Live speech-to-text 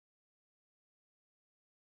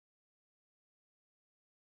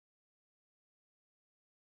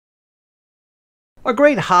A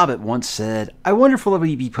great hobbit once said, "I wonder if we'll ever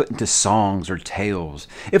be put into songs or tales.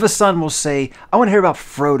 If a son will say, 'I want to hear about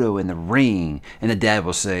Frodo and the Ring,' and the dad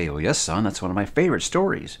will say, 'Oh yes, son, that's one of my favorite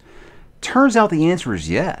stories.'" Turns out the answer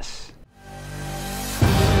is yes.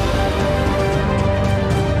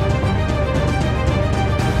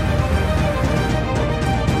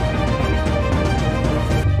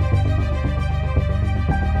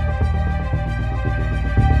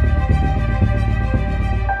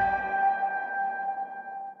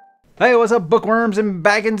 Hey, what's up, bookworms and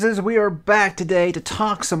bagginses? We are back today to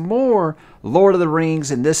talk some more Lord of the Rings,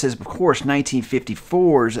 and this is, of course,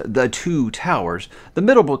 1954's The Two Towers, the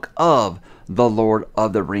middle book of the Lord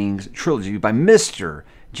of the Rings trilogy by Mr.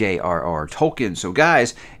 J.R.R. Tolkien. So,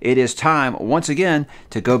 guys, it is time, once again,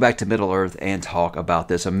 to go back to Middle-earth and talk about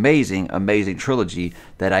this amazing, amazing trilogy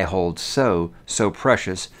that I hold so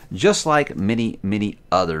precious, just like many, many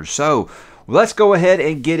others. So, let's go ahead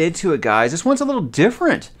and get into it, guys. This one's a little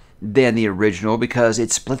different than the original because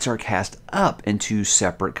it splits our cast up into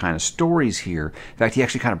separate kind of stories here. In fact, he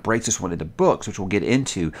actually kind of breaks this one into books, which we'll get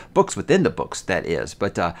into. Books within the books, that is.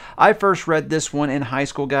 But I first read this one in high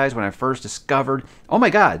school, guys, when I first discovered, oh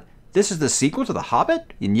my God, this is the sequel to The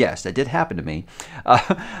Hobbit? And yes, that did happen to me.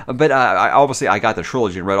 But obviously, I got the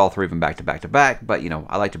trilogy and read all three of them back to back to back. But, you know,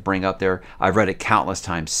 I like to bring up there. I've read it countless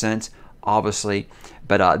times since, obviously.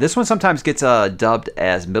 But this one sometimes gets dubbed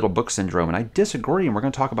as middle book syndrome, and I disagree, and we're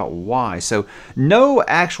going to talk about why. So no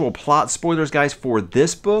actual plot spoilers, guys, for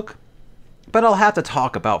this book, but I'll have to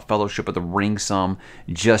talk about Fellowship of the Ring some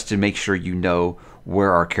just to make sure you know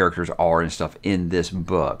where our characters are and stuff in this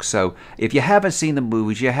book. So if you haven't seen the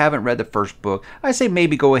movies, you haven't read the first book, I say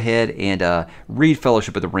maybe go ahead and read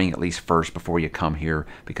Fellowship of the Ring at least first before you come here,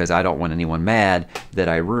 because I don't want anyone mad that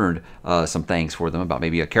I ruined some things for them about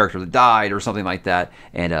maybe a character that died or something like that,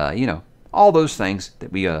 and you know, all those things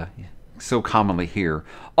that we so commonly hear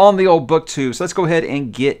on the old book too. So let's go ahead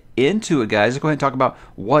and get into it, guys. Let's go ahead and talk about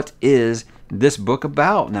what is this book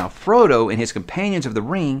about. Now, Frodo and his companions of the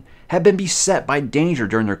ring have been beset by danger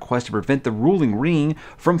during their quest to prevent the ruling ring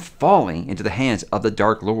from falling into the hands of the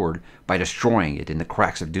Dark Lord by destroying it in the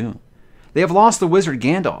cracks of doom. They have lost the wizard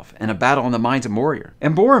Gandalf in a battle on the mines of Moria,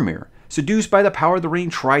 and Boromir, seduced by the power of the ring,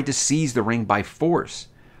 tried to seize the ring by force.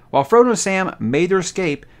 While Frodo and Sam made their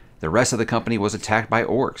escape, the rest of the company was attacked by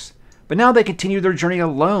orcs. But now they continue their journey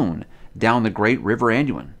alone down the great river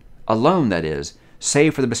Anduin. Alone, that is,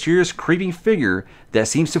 save for the mysterious creeping figure that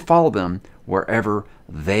seems to follow them wherever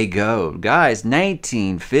they go. Guys,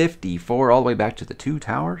 1954, all the way back to the Two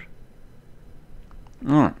Towers.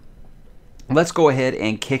 Let's go ahead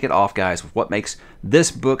and kick it off, guys, with what makes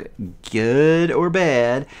this book good or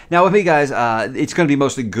bad. Now, with me, guys, it's going to be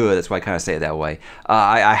mostly good. That's why I kind of say it that way.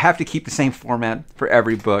 I have to keep the same format for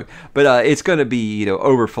every book, but it's going to be, you know,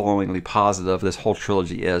 overflowingly positive. This whole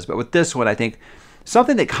trilogy is. But with this one, I think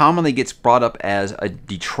something that commonly gets brought up as a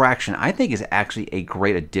detraction, I think, is actually a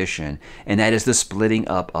great addition, and that is the splitting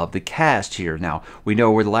up of the cast here. Now, we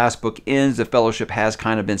know where the last book ends. The Fellowship has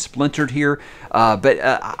kind of been splintered here, but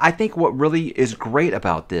I think what really is great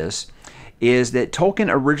about this is that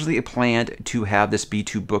Tolkien originally planned to have this be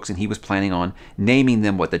two books, and he was planning on naming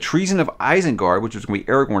them, what, The Treason of Isengard, which was going to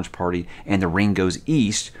be Aragorn's party, and The Ring Goes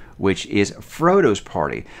East, which is Frodo's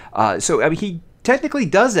party. So, I mean, he technically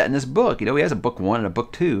does that in this book. You know, he has a book 1 and a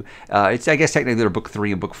book 2. It's, I guess, technically they're book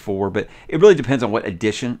 3 and book 4, but it really depends on what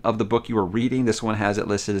edition of the book you were reading. This one has it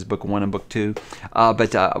listed as book 1 and book 2.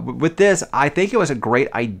 But with this, I think it was a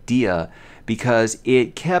great idea because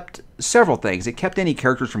it kept several things. It kept any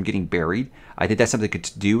characters from getting buried. I think that's something it could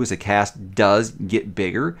do as the cast does get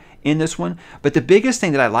bigger in this one. But the biggest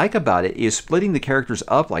thing that I like about it is splitting the characters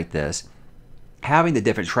up like this, having the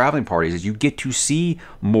different traveling parties, is you get to see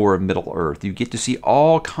more of Middle-earth. You get to see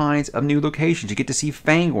all kinds of new locations. You get to see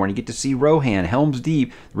Fangorn. You get to see Rohan, Helm's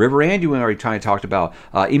Deep, River Anduin, already kind of talked about,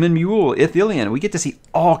 Emyn Muil, Ithilien. We get to see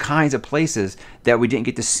all kinds of places that we didn't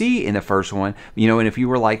get to see in the first one. You know, and if you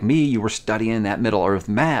were like me, you were studying that Middle-earth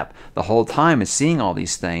map the whole time and seeing all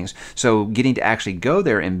these things. So getting to actually go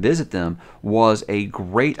there and visit them was a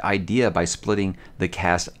great idea by splitting the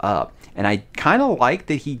cast up. And I kind of like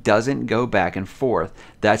that he doesn't go back and forth.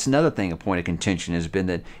 That's another thing, a point of contention has been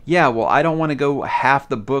that, yeah, well, I don't want to go half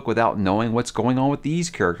the book without knowing what's going on with these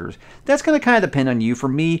characters. That's going to kind of depend on you. For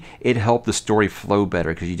me, it helped the story flow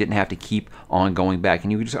better because you didn't have to keep on going back.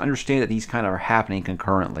 And you could just understand that these kind of are happening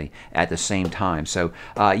concurrently at the same time. So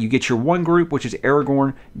you get your one group, which is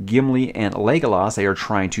Aragorn, Gimli, and Legolas. They are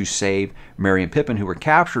trying to save Merry and Pippin, who were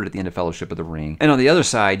captured at the end of Fellowship Fellowship of the Ring. And on the other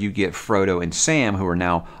side, you get Frodo and Sam, who are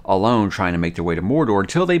now alone trying to make their way to Mordor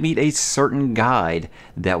until they meet a certain guide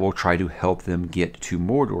that will try to help them get to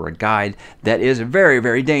Mordor. A guide that is very,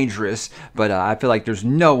 very dangerous, but I feel like there's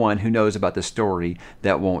no one who knows about the story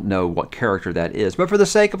that won't know what character that is. But for the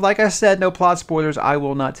sake of, like I said, no plot spoilers, I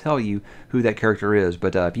will not tell you who that character is.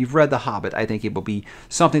 But if you've read The Hobbit, I think it will be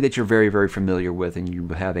something that you're very, very familiar with, and you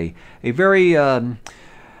have a very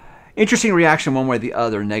interesting reaction one way or the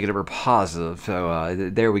other, negative or positive. So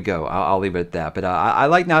there we go. I'll leave it at that. But I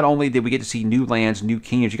like, not only did we get to see new lands, new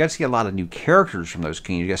kingdoms, you got to see a lot of new characters from those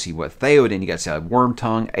kingdoms. You got to see what Theoden, you got to see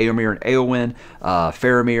Wormtongue, Éomer and Éowyn,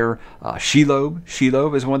 Faramir, Shelob.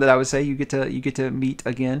 Shelob is one that I would say you get to meet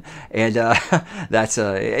again, and that's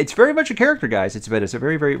it's very much a character, guys. It's a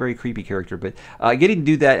very, very, very creepy character. But getting to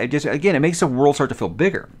do that, it makes the world start to feel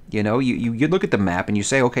bigger. You know, you look at the map and you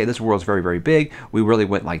say, okay, this world's very, very big. We really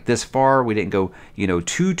went like this far. We didn't go,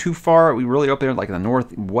 too far. We really up there like in the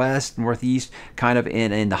northwest, northeast, kind of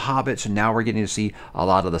in the Hobbit. So now we're getting to see a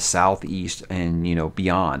lot of the southeast and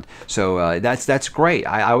beyond. So that's great.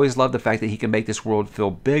 I always love the fact that he can make this world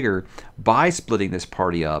feel bigger by splitting this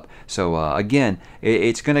party up. So again,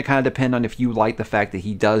 it's going to kind of depend on if you like the fact that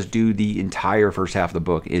he does do the entire first half of the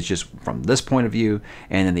book is just from this point of view,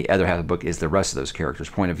 and then the other half of the book is the rest of those characters'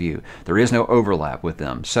 point of view. There is no overlap with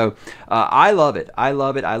them. So I love it. I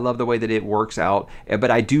love it. I love the way that it works out.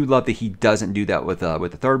 But I do love that he doesn't do that with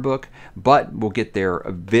the third book. But we'll get there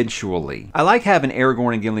eventually. I like having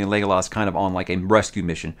Aragorn and Gimli and Legolas kind of on like a rescue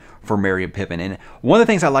mission for Merry and Pippin. And one of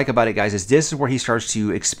the things I like about it, guys, is this is where he starts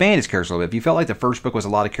to expand his characters a little bit. If you felt like the first book was a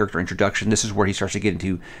lot of character introduction, this is where he starts to get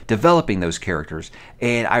into developing those characters.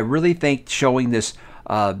 And I really think showing this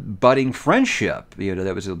budding friendship,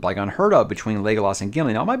 that was like unheard of between Legolas and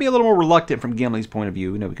Gimli. Now, it might be a little more reluctant from Gimli's point of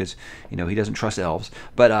view, because he doesn't trust elves,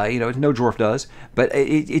 but no dwarf does. But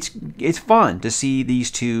it's fun to see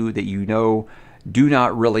these two that do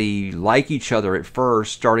not really like each other at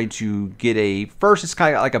first, starting to get it's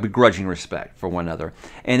kind of like a begrudging respect for one another.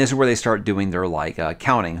 And this is where they start doing their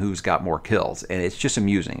counting who's got more kills. And it's just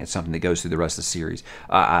amusing. It's something that goes through the rest of the series.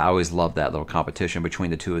 I always love that little competition between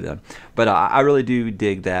the two of them. But I really do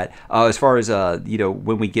dig that. As far as,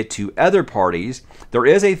 when we get to other parties, there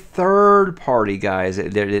is a third party, guys,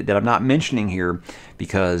 that I'm not mentioning here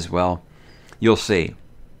because, well, you'll see.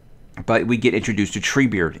 But we get introduced to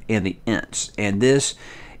Treebeard and the Ents, and this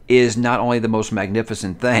is not only the most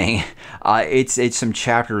magnificent thing. It's some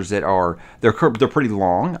chapters that they're pretty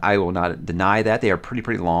long. I will not deny that they are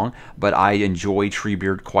pretty long. But I enjoy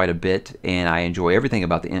Treebeard quite a bit, and I enjoy everything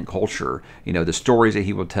about the Ent culture. The stories that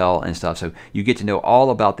he will tell and stuff. So you get to know all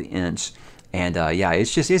about the Ents. And yeah,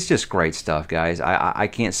 it's just great stuff, guys. I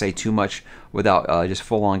can't say too much without just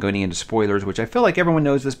full on going into spoilers, which I feel like everyone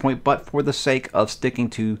knows at this point. But for the sake of sticking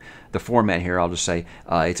to the format here, I'll just say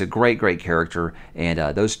it's a great character. And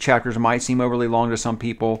those chapters might seem overly long to some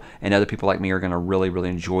people, and other people like me are going to really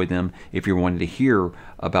enjoy them if you're wanting to hear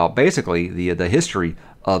about basically the history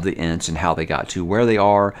of the Ents and how they got to where they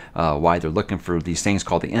are, why they're looking for these things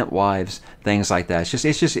called the Entwives, things like that.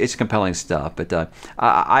 It's compelling stuff. But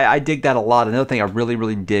I dig that a lot. Another thing I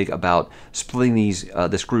really dig about splitting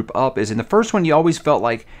this group up is in the first one, you always felt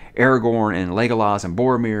like Aragorn and Legolas and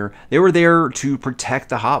Boromir, they were there to protect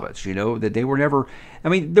the hobbits. That they were never. I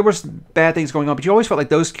mean, there was bad things going on, but you always felt like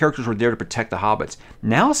those characters were there to protect the hobbits.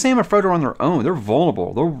 Now Sam and Frodo are on their own. They're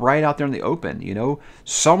vulnerable. They're right out there in the open.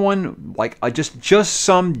 Someone like just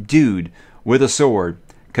some dude with a sword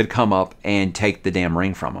could come up and take the damn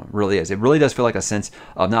ring from them. It really is. It really does feel like a sense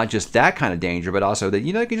of not just that kind of danger, but also that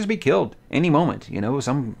they could just be killed any moment.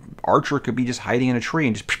 Some archer could be just hiding in a tree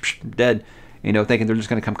and just dead. Thinking they're just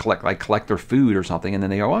going to come collect their food or something, and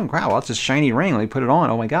then they go, oh, wow, that's a shiny ring. Let me put it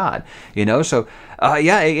on. Oh, my God. So,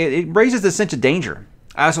 yeah, it raises the sense of danger.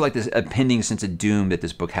 I also like this impending sense of doom that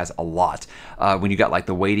this book has a lot. When you got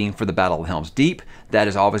the waiting for the Battle of Helm's Deep, that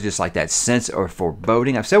is always just like that sense of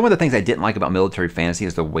foreboding. I've said one of the things I didn't like about military fantasy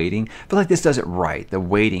is the waiting. I feel like this does it right. The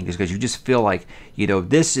waiting is because you just feel like,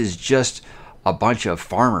 this is just a bunch of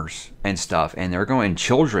farmers and stuff, and they're going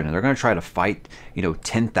children, and they're going to try to fight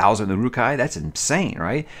 10,000 Uruk-hai. That's insane,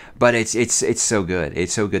 right? But it's so good.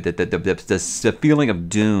 It's so good that the feeling of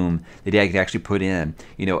doom that he actually put in.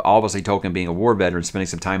 Obviously Tolkien being a war veteran, spending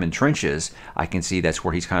some time in trenches, I can see that's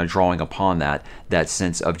where he's kind of drawing upon that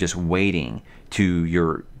sense of just waiting to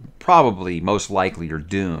your probably most likely your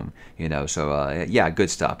doom, so yeah,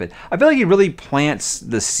 good stuff. But I feel like he really plants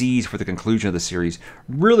the seeds for the conclusion of the series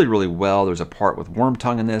really well. There's a part with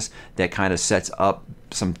Wormtongue in this that kind of sets up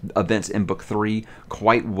some events in book 3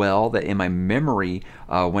 quite well, that in my memory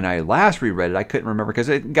When I last reread it, I couldn't remember because,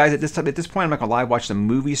 guys, at this point, I'm not gonna lie. I've watched the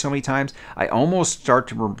movie so many times, I almost start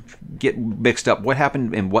to get mixed up what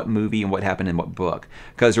happened in what movie and what happened in what book.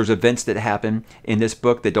 Because there's events that happen in this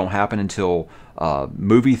book that don't happen until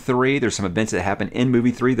movie 3. There's some events that happen in movie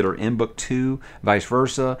 3 that are in book 2, vice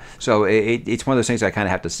versa. So it's one of those things I kind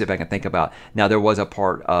of have to sit back and think about. Now, there was a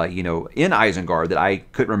part, in Isengard that I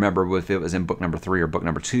couldn't remember if it was in book number 3 or book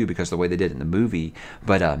number 2 because of the way they did it in the movie.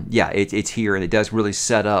 But yeah, it's here, and it does really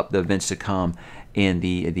set up the events to come in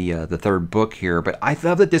the third book here. But I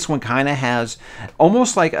love that this one kind of has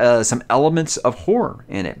almost like some elements of horror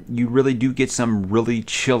in it. You really do get some really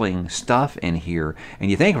chilling stuff in here,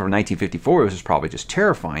 and you think for 1954 this is probably just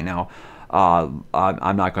terrifying. Now I'm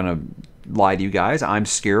not going to lie to you guys, I'm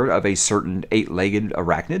scared of a certain 8-legged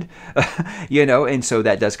arachnid, and so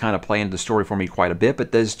that does kind of play into the story for me quite a bit.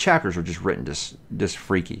 But those chapters are just written just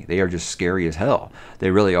freaky. They are just scary as hell.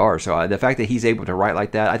 They really are. So the fact that he's able to write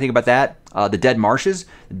like that, I think about that. The Dead Marshes.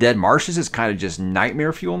 The Dead Marshes is kind of just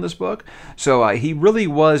nightmare fuel in this book. So he really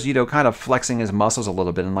was, kind of flexing his muscles a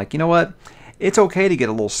little bit and like, you know what? It's okay to get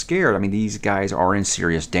a little scared. I mean, these guys are in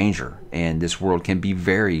serious danger, and this world can be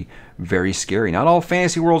very, very scary. Not all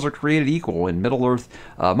fantasy worlds are created equal, and Middle-earth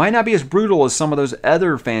might not be as brutal as some of those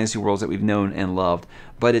other fantasy worlds that we've known and loved,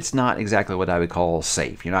 but it's not exactly what I would call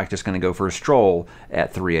safe. You're not just going to go for a stroll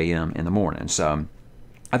at 3 a.m. in the morning. So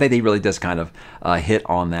I think he really does kind of hit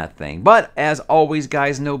on that thing. But as always,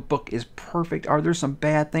 guys, no book is perfect. Are there some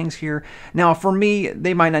bad things here? Now, for me,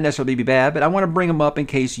 they might not necessarily be bad, but I want to bring them up in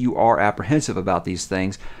case you are apprehensive about these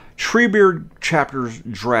things. Treebeard chapters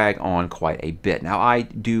drag on quite a bit. Now, I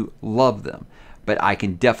do love them, but I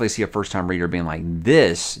can definitely see a first-time reader being like,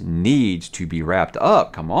 this needs to be wrapped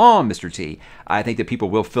up. Come on, Mr. T. I think that people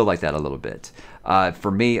will feel like that a little bit. For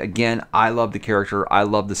me, again, I love the character. I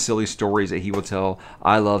love the silly stories that he will tell.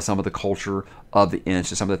 I love some of the culture of the Inch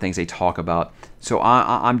and some of the things they talk about. So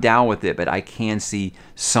I'm down with it, but I can see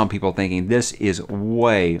some people thinking this is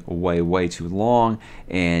way, way, way too long.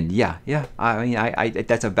 And yeah, I mean,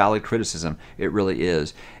 that's a valid criticism. It really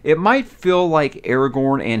is. It might feel like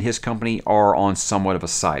Aragorn and his company are on somewhat of a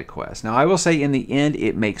side quest. Now, I will say in the end,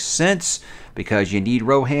 it makes sense because you need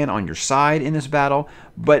Rohan on your side in this battle.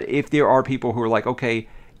 But if there are people who are like, okay,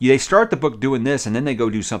 they start the book doing this and then they go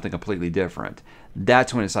do something completely different,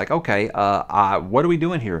 that's when it's like, okay, what are we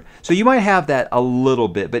doing here? So you might have that a little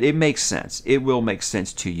bit, but it makes sense. It will make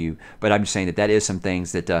sense to you. But I'm just saying that is some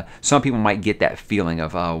things that some people might get that feeling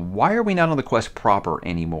of, why are we not on the quest proper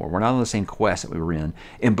anymore? We're not on the same quest that we were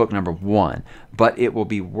in book number 1, but it will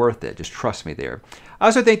be worth it. Just trust me there. I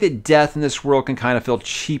also think that death in this world can kind of feel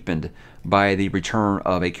cheapened by the return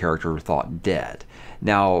of a character thought dead.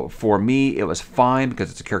 Now, for me, it was fine because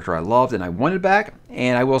it's a character I loved and I wanted back.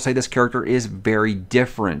 And I will say this character is very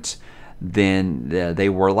different than they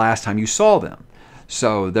were last time you saw them.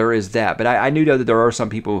 So there is that. But I do know that there are some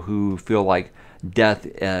people who feel like death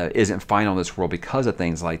isn't final in this world because of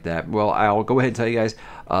things like that. Well, I'll go ahead and tell you guys,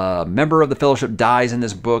 a member of the Fellowship dies in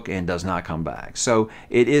this book and does not come back. So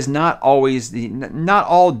it is not always, not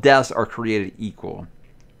all deaths are created equal.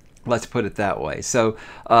 Let's put it that way. So,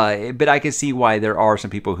 but I can see why there are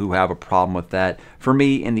some people who have a problem with that. For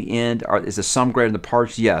me, in the end, is the sum greater than the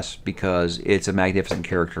parts? Yes, because it's a magnificent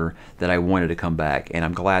character that I wanted to come back, and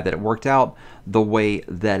I'm glad that it worked out the way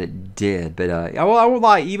that it did. But I won't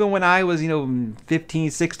lie, even when I was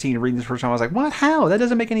 15, 16, reading this first time, I was like, what? How? That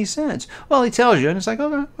doesn't make any sense. Well, he tells you, and it's like,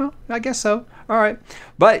 okay, well, I guess so. All right.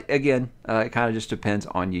 But again, it kind of just depends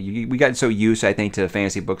on you. We got so used, I think, to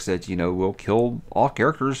fantasy books that we'll kill all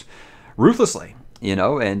characters ruthlessly.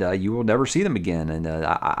 And you will never see them again. And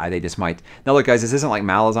they just might. Now, look, guys, this isn't like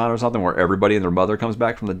Malazan or something where everybody and their mother comes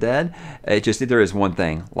back from the dead. It just, there is one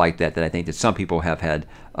thing like that I think that some people have had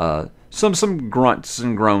some grunts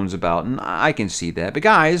and groans about, and I can see that. But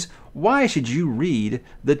guys, why should you read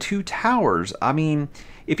The Two Towers? I mean,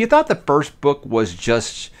 if you thought the first book was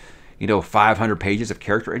just 500 pages of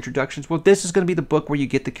character introductions, well, this is going to be the book where you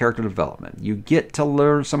get the character development. You get to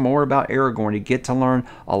learn some more about Aragorn. You get to learn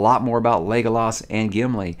a lot more about Legolas and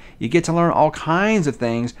Gimli. You get to learn all kinds of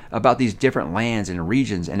things about these different lands and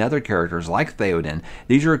regions and other characters like Theoden.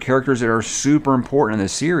 These are characters that are super important in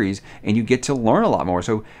this series, and you get to learn a lot more.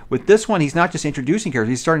 So with this one, he's not just introducing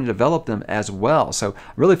characters, he's starting to develop them as well. So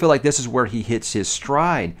I really feel like this is where he hits his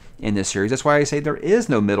stride in this series. That's why I say there is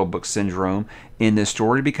no middle book syndrome in this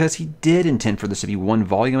story, because he did intend for this to be one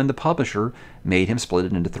volume, and the publisher made him split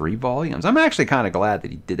it into 3 volumes. I'm actually kind of glad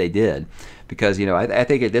that they did, because I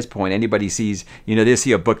think at this point anybody sees they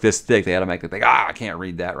see a book this thick, they automatically think, I can't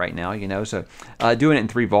read that right now. So doing it in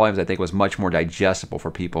 3 volumes I think was much more digestible for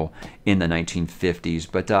people in the 1950s.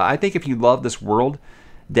 But I think if you love this world,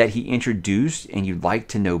 that he introduced and you'd like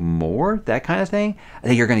to know more, that kind of thing, I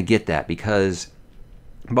think you're going to get that, because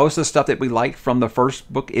most of the stuff that we liked from the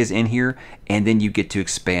first book is in here, and then you get to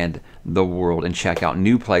expand the world and check out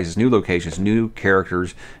new places, new locations, new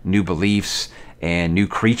characters, new beliefs, and new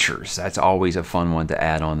creatures. That's always a fun one to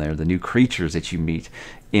add on there, the new creatures that you meet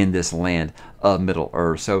in this land of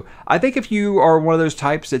Middle-earth. So I think if you are one of those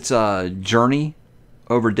types that's a journey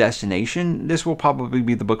over destination, this will probably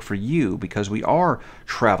be the book for you, because we are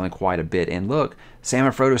traveling quite a bit. And look, Sam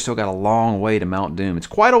and Frodo still got a long way to Mount Doom. It's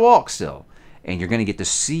quite a walk still. And you're going to get to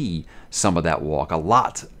see some of that walk, a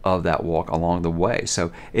lot of that walk along the way.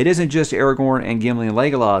 So it isn't just Aragorn and Gimli and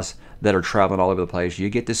Legolas that are traveling all over the place. You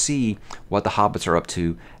get to see what the hobbits are up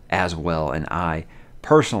to as well. And I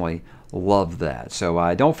personally love that. So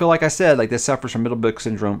I don't feel, like I said, like this suffers from middle book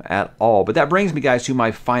syndrome at all. But that brings me, guys, to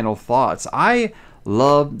my final thoughts. I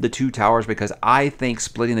love the Two Towers because I think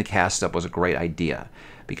splitting the cast up was a great idea.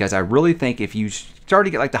 Because I really think if you start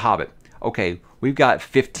to get like The Hobbit, okay, we've got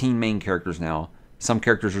 15 main characters now. Some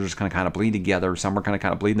characters are just going to kind of bleed together. Some are going to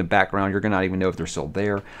kind of bleed in the background. You're going to not even know if they're still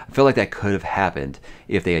there. I feel like that could have happened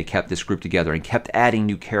if they had kept this group together and kept adding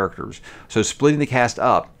new characters. So splitting the cast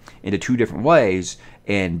up into two different ways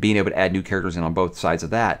and being able to add new characters in on both sides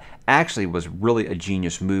of that actually was really a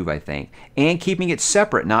genius move, I think. And keeping it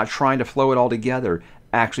separate, not trying to flow it all together,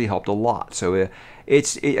 actually helped a lot. So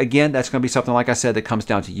again, that's going to be something, like I said, that comes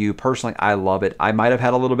down to you. Personally, I love it. I might have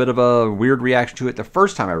had a little bit of a weird reaction to it the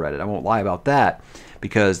first time I read it. I won't lie about that,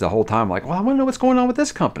 because the whole time I'm like, well, I want to know what's going on with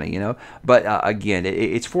this company, you know. But again,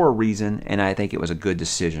 it's for a reason, and I think it was a good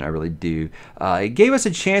decision. I really do. It gave us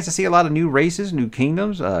a chance to see a lot of new races, new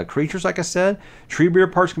kingdoms, creatures, like I said.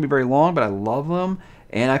 Treebeard parts can be very long, but I love them.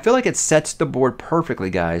 And I feel like it sets the board perfectly,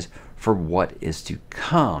 guys, for what is to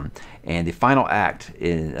come. And the final act,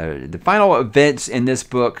 the final events in this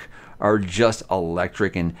book are just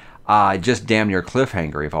electric and just damn near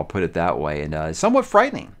cliffhanger, if I'll put it that way, and somewhat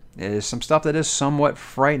frightening. There's some stuff that is somewhat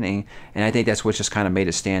frightening, and I think that's what just kind of made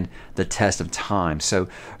it stand the test of time. So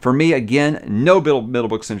for me, again, no middle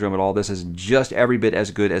book syndrome at all. This is just every bit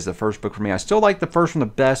as good as the first book for me. I still like the first one the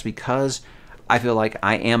best because I feel like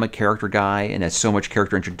I am a character guy, and that's so much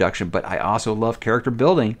character introduction, but I also love character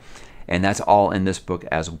building, and that's all in this book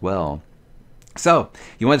as well. So,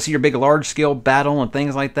 you want to see your big large-scale battle and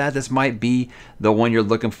things like that, this might be the one you're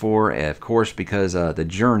looking for, of course, because the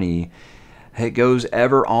journey, it goes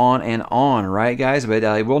ever on and on, right, guys? But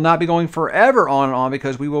it will not be going forever on and on,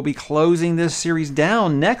 because we will be closing this series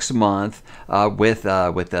down next month with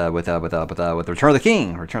Return of the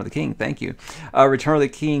King. Return of the King, thank you. Return of the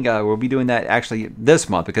King. We'll be doing that actually this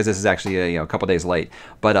month, because this is actually a couple days late.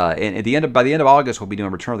 But by the end of August, we'll be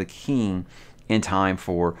doing Return of the King in time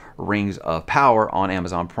for Rings of Power on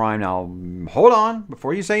Amazon Prime. Now, hold on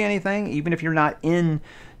before you say anything. Even if you're not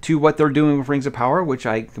into what they're doing with Rings of Power, which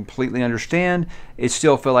I completely understand, it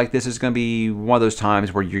still feel like this is going to be one of those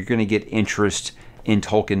times where you're going to get interest in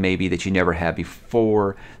Tolkien maybe that you never had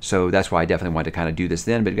before. So that's why I definitely wanted to kind of do this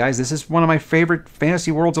then. But guys, this is one of my favorite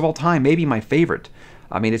fantasy worlds of all time, maybe my favorite.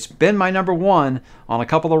 I mean, it's been my #1 on a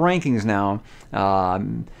couple of rankings now.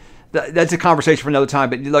 That's a conversation for another time,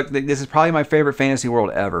 but look, this is probably my favorite fantasy world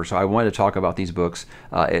ever, so I wanted to talk about these books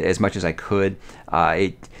as much as I could.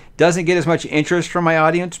 It doesn't get as much interest from my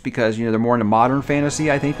audience because, they're more into modern fantasy,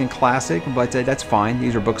 I think, than classic, but that's fine.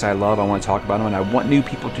 These are books I love. I want to talk about them, and I want new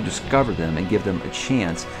people to discover them and give them a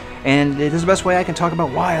chance. And it is the best way I can talk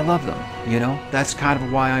about why I love them, That's kind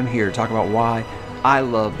of why I'm here, to talk about why I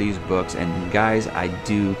love these books. And guys, I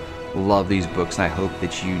do love these books, and I hope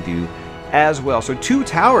that you do as well. So Two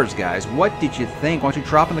Towers, guys, what did you think? Why don't you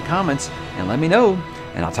drop in the comments and let me know,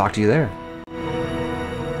 and I'll talk to you there.